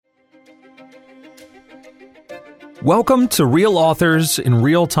Welcome to Real Authors in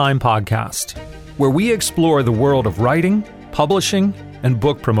Real Time podcast, where we explore the world of writing, publishing, and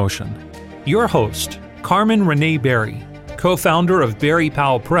book promotion. Your host, Carmen Renee Berry, co-founder of Berry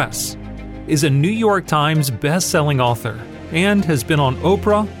Powell Press, is a New York Times best-selling author and has been on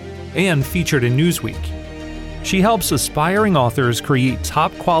Oprah and featured in Newsweek. She helps aspiring authors create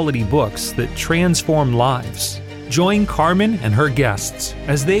top-quality books that transform lives. Join Carmen and her guests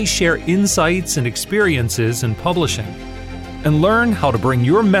as they share insights and experiences in publishing and learn how to bring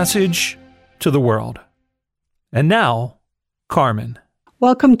your message to the world. And now, Carmen.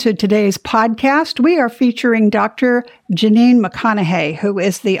 Welcome to today's podcast. We are featuring Dr. Janine McConaughey, who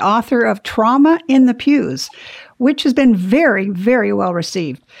is the author of Trauma in the Pews, which has been very, very well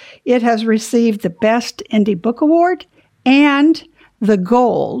received. It has received the Best Indie Book Award and the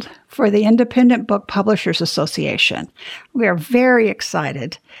Gold for the Independent Book Publishers Association. We are very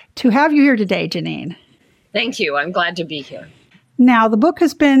excited to have you here today, Janine. Thank you. I'm glad to be here. Now, the book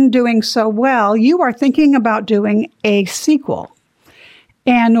has been doing so well, you are thinking about doing a sequel.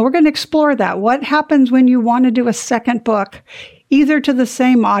 And we're going to explore that. What happens when you want to do a second book, either to the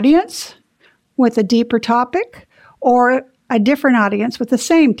same audience with a deeper topic or a different audience with the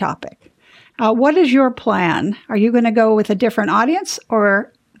same topic? What is your plan? Are you going to go with a different audience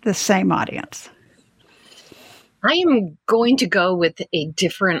or the same audience? I am going to go with a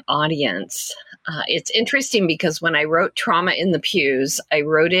different audience. It's interesting because when I wrote Trauma in the Pews, I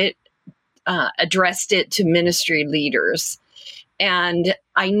wrote it, addressed it to ministry leaders. And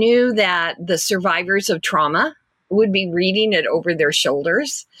I knew that the survivors of trauma would be reading it over their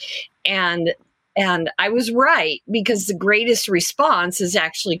shoulders. And I was right, because the greatest response has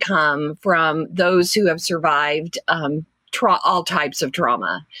actually come from those who have survived all types of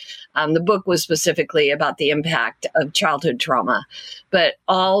trauma. The book was specifically about the impact of childhood trauma, but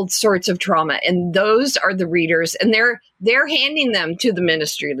all sorts of trauma. And those are the readers, and they're handing them to the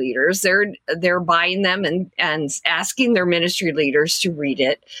ministry leaders. They're buying them and asking their ministry leaders to read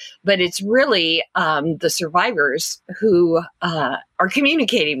it. But it's really the survivors who are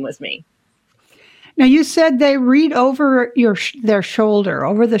communicating with me. Now, you said they read over their shoulder,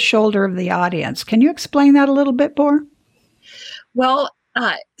 over the shoulder of the audience. Can you explain that a little bit more? Well,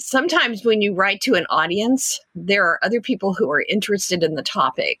 sometimes when you write to an audience, there are other people who are interested in the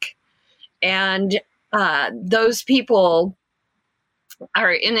topic. And those people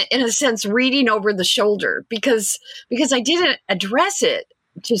are, in a sense, reading over the shoulder because I didn't address it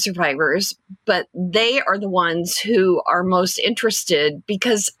to survivors, but they are the ones who are most interested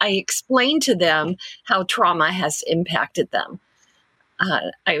because I explained to them how trauma has impacted them.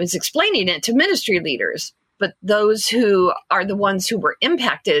 I was explaining it to ministry leaders, but those who are the ones who were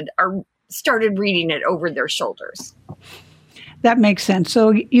impacted started reading it over their shoulders. That makes sense.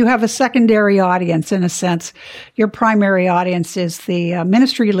 So you have a secondary audience, in a sense. Your primary audience is the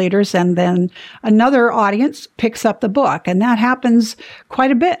ministry leaders, and then another audience picks up the book. And that happens quite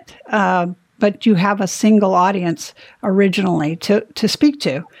a bit. But you have a single audience originally to speak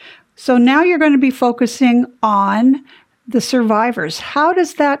to. So now you're going to be focusing on the survivors. How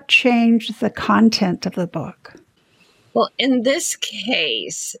does that change the content of the book? Well, in this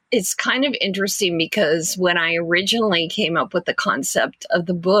case, it's kind of interesting because when I originally came up with the concept of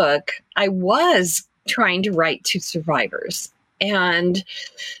the book, I was trying to write to survivors. And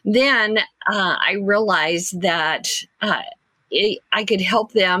then I realized that I could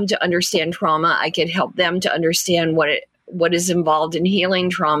help them to understand trauma. I could help them to understand what is involved in healing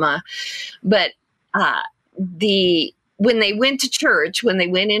trauma. But when they went to church, when they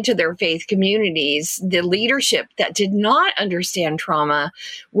went into their faith communities, the leadership that did not understand trauma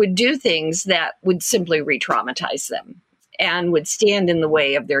would do things that would simply re-traumatize them and would stand in the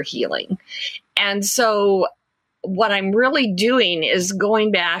way of their healing. And so what I'm really doing is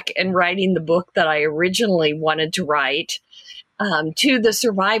going back and writing the book that I originally wanted to write to the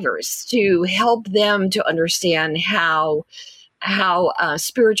survivors, to help them to understand how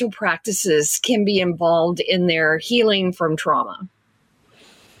spiritual practices can be involved in their healing from trauma.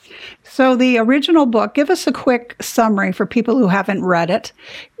 So the original book, give us a quick summary for people who haven't read it.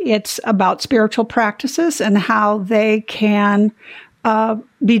 It's about spiritual practices and how they can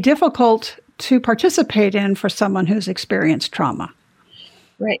be difficult to participate in for someone who's experienced trauma.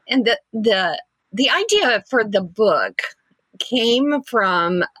 Right. And the idea for the book came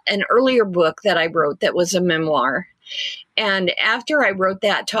from an earlier book that I wrote that was a memoir. And after I wrote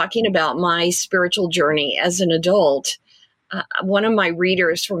that, talking about my spiritual journey as an adult, one of my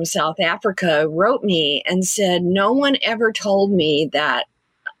readers from South Africa wrote me and said, no one ever told me that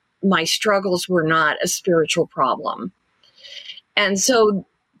my struggles were not a spiritual problem. And so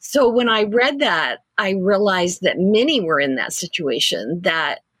So when I read that, I realized that many were in that situation,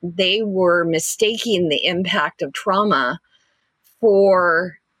 that they were mistaking the impact of trauma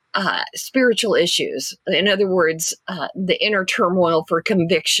for spiritual issues. In other words, the inner turmoil for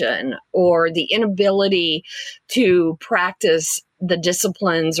conviction or the inability to practice the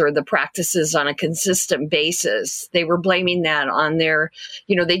disciplines or the practices on a consistent basis. They were blaming that on their,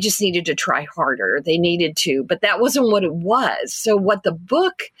 they just needed to try harder. They needed to, but that wasn't what it was. So what the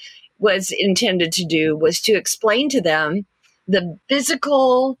book was intended to do was to explain to them the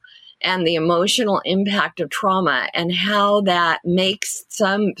physical and the emotional impact of trauma and how that makes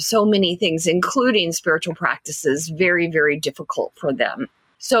so many things, including spiritual practices, very, very difficult for them.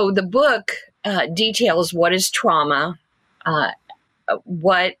 So the book details what is trauma, I'm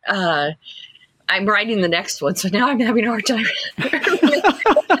writing the next one, so now I'm having a hard time. It's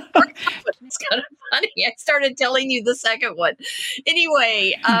kind of funny. I started telling you the second one.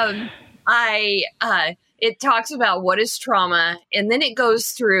 Anyway, it talks about what is trauma, and then it goes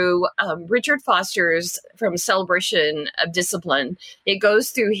through Richard Foster's from Celebration of Discipline. It goes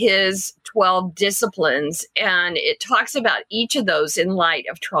through his 12 disciplines, and it talks about each of those in light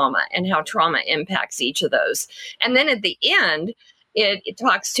of trauma and how trauma impacts each of those. And then at the end, it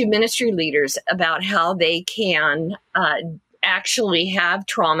talks to ministry leaders about how they can actually have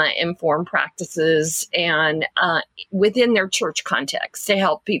trauma-informed practices and within their church context to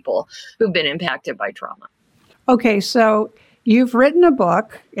help people who've been impacted by trauma. Okay, so you've written a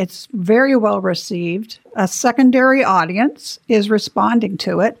book. It's very well received. A secondary audience is responding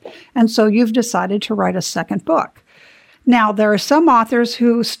to it, and so you've decided to write a second book. Now, there are some authors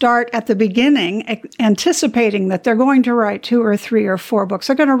who start at the beginning anticipating that they're going to write 2 or 3 or 4 books.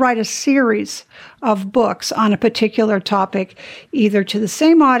 They're going to write a series of books on a particular topic, either to the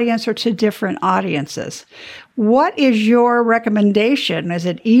same audience or to different audiences. What is your recommendation? Is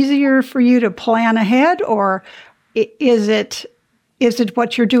it easier for you to plan ahead, or is it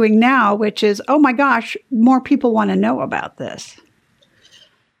what you're doing now, which is, oh my gosh, more people want to know about this?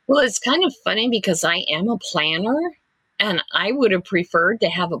 Well, it's kind of funny because I am a planner. And I would have preferred to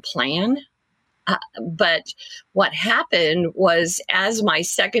have a plan. But what happened was, as my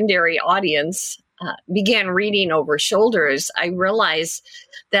secondary audience began reading over shoulders, I realized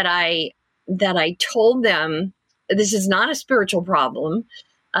that I told them, this is not a spiritual problem.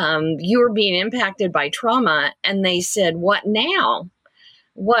 You are being impacted by trauma. And they said, what now?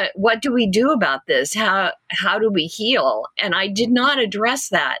 What do we do about this? How do we heal? And I did not address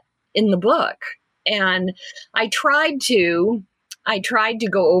that in the book. And I tried to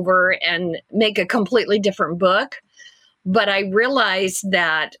go over and make a completely different book, but I realized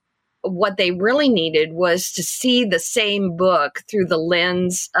that what they really needed was to see the same book through the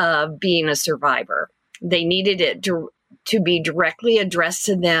lens of being a survivor. They needed it to be directly addressed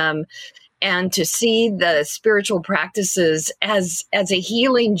to them and to see the spiritual practices as a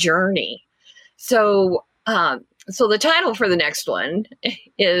healing journey. So the title for the next one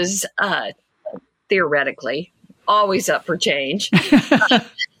is theoretically, always up for change,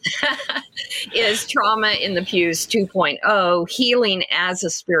 is Trauma in the Pews 2.0, Healing as a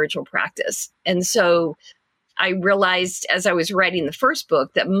Spiritual Practice. And so I realized as I was writing the first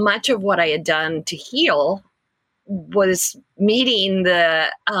book that much of what I had done to heal was meeting the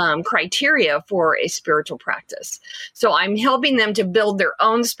criteria for a spiritual practice. So I'm helping them to build their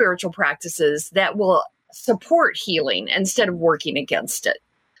own spiritual practices that will support healing instead of working against it.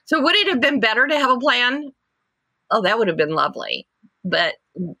 So would it have been better to have a plan? Oh, that would have been lovely. But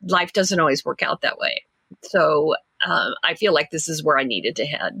life doesn't always work out that way. So I feel like this is where I needed to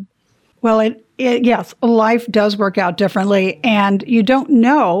head. Well, yes, life does work out differently. And you don't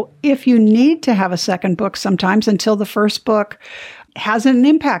know if you need to have a second book sometimes until the first book has an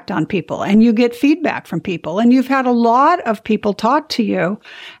impact on people and you get feedback from people. And you've had a lot of people talk to you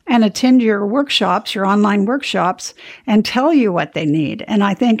and attend your workshops, your online workshops, and tell you what they need. And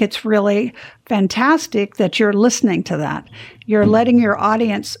I think it's really fantastic that you're listening to that. You're letting your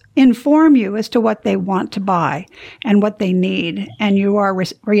audience inform you as to what they want to buy and what they need. And you are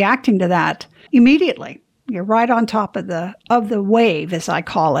reacting to that immediately. You're right on top of the wave, as I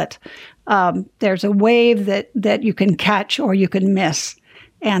call it. There's a wave that you can catch or you can miss.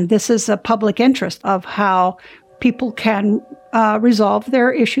 And this is a public interest of how people can resolve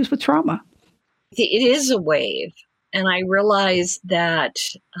their issues with trauma. It is a wave. And I realize that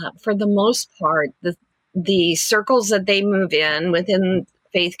for the most part, the circles that they move in within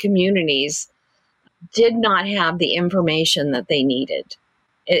faith communities did not have the information that they needed.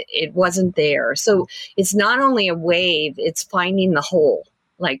 It wasn't there. So it's not only a wave, it's finding the hole.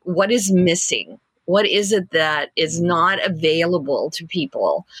 Like, what is missing? What is it that is not available to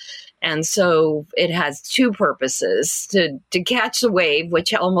people? And so it has two purposes: to catch the wave,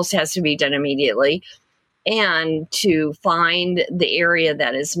 which almost has to be done immediately, and to find the area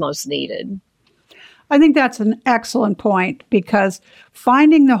that is most needed. I think that's an excellent point, because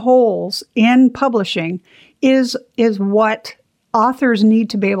finding the holes in publishing is what authors need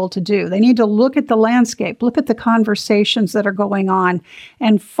to be able to do. They need to look at the landscape, look at the conversations that are going on,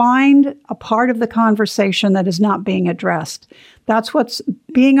 and find a part of the conversation that is not being addressed. That's what's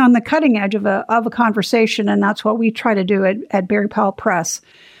being on the cutting edge of a conversation, and that's what we try to do at Berry Powell Press.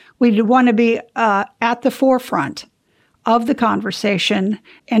 We want to be at the forefront of the conversation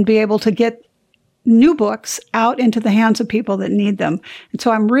and be able to get new books out into the hands of people that need them. And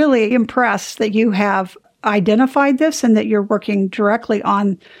so I'm really impressed that you have identified this and that you're working directly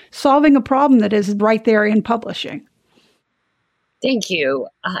on solving a problem that is right there in publishing. Thank you.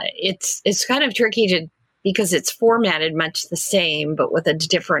 It's kind of tricky because it's formatted much the same, but with a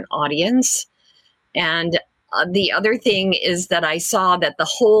different audience. And the other thing is that I saw that the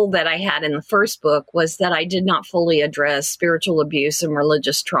hole that I had in the first book was that I did not fully address spiritual abuse and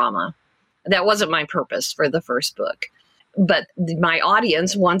religious trauma. That wasn't my purpose for the first book. But my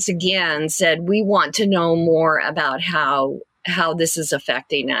audience, once again, said, we want to know more about how this is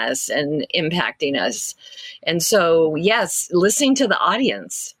affecting us and impacting us. And so, yes, listening to the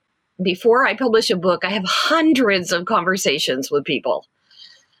audience. Before I publish a book, I have hundreds of conversations with people.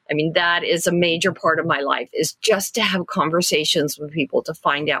 I mean, that is a major part of my life, is just to have conversations with people to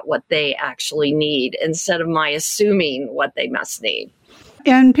find out what they actually need instead of my assuming what they must need.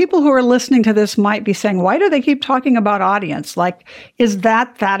 And people who are listening to this might be saying, why do they keep talking about audience? Like, is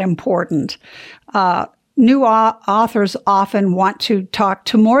that important? New authors often want to talk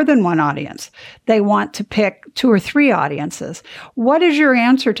to more than one audience. They want to pick 2 or 3 audiences. What is your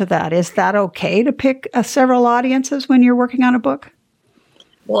answer to that? Is that okay to pick several audiences when you're working on a book?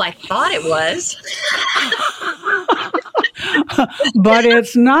 Well, I thought it was. But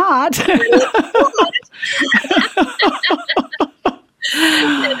it's not.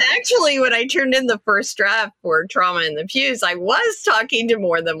 And actually, when I turned in the first draft for Trauma in the Pews, I was talking to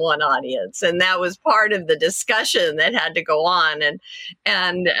more than one audience, and that was part of the discussion that had to go on.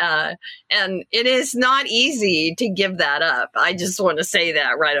 And it is not easy to give that up. I just want to say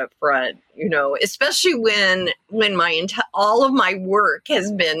that right up front, especially when all of my work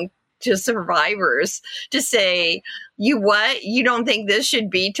has been to survivors, to say, you don't think this should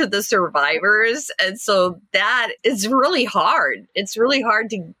be to the survivors? And so that is really hard. It's really hard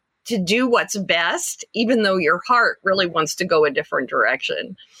to do what's best, even though your heart really wants to go a different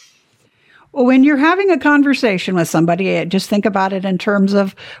direction. Well, when you're having a conversation with somebody, just think about it in terms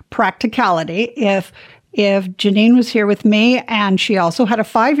of practicality. If Janine was here with me and she also had a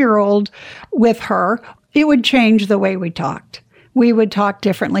 5-year-old with her, it would change the way we talked. We would talk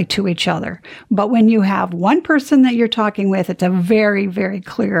differently to each other. But when you have one person that you're talking with, it's a very, very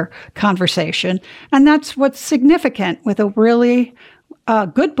clear conversation. And that's what's significant with a really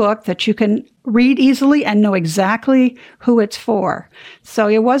good book, that you can read easily and know exactly who it's for. So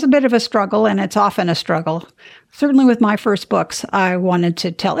it was a bit of a struggle, and it's often a struggle. Certainly with my first books, I wanted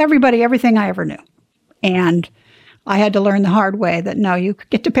to tell everybody everything I ever knew. And I had to learn the hard way that no, you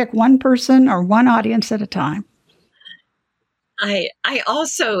get to pick one person or one audience at a time. I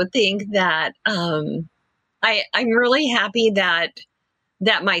also think that I'm really happy that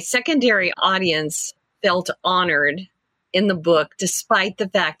my secondary audience felt honored in the book, despite the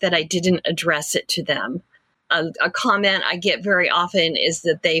fact that I didn't address it to them. A comment I get very often is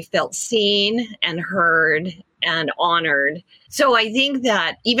that they felt seen and heard and honored. So I think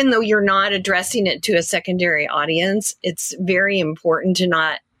that even though you're not addressing it to a secondary audience, it's very important to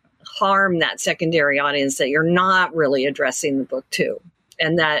not harm that secondary audience that you're not really addressing the book to.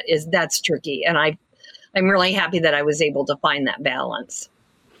 And that's tricky. And I'm really happy that I was able to find that balance.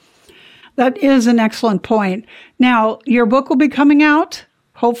 That is an excellent point. Now, your book will be coming out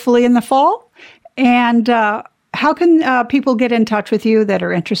hopefully in the fall. And how can people get in touch with you that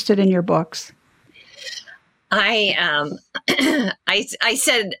are interested in your books? I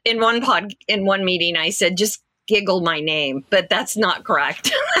said in one meeting, I said, just giggle my name, but that's not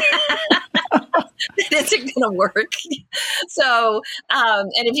correct. It isn't going to work. So,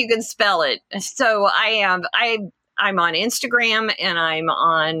 and if you can spell it. So I'm on Instagram, and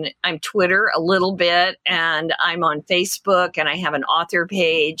I'm Twitter a little bit, and I'm on Facebook, and I have an author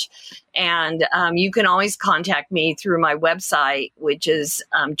page. And you can always contact me through my website, which is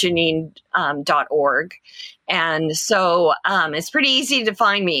janine.org. And so it's pretty easy to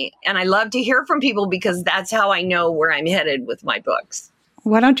find me. And I love to hear from people, because that's how I know where I'm headed with my books.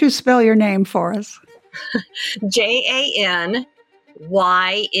 Why don't you spell your name for us? Janyne.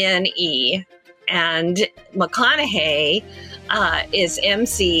 And McConaughey is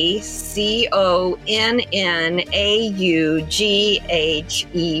McConnaugey.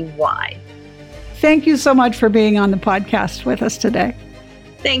 Thank you so much for being on the podcast with us today.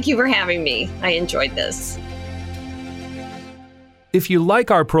 Thank you for having me. I enjoyed this. If you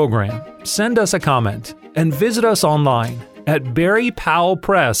like our program, send us a comment and visit us online at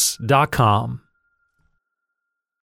barrypowellpress.com.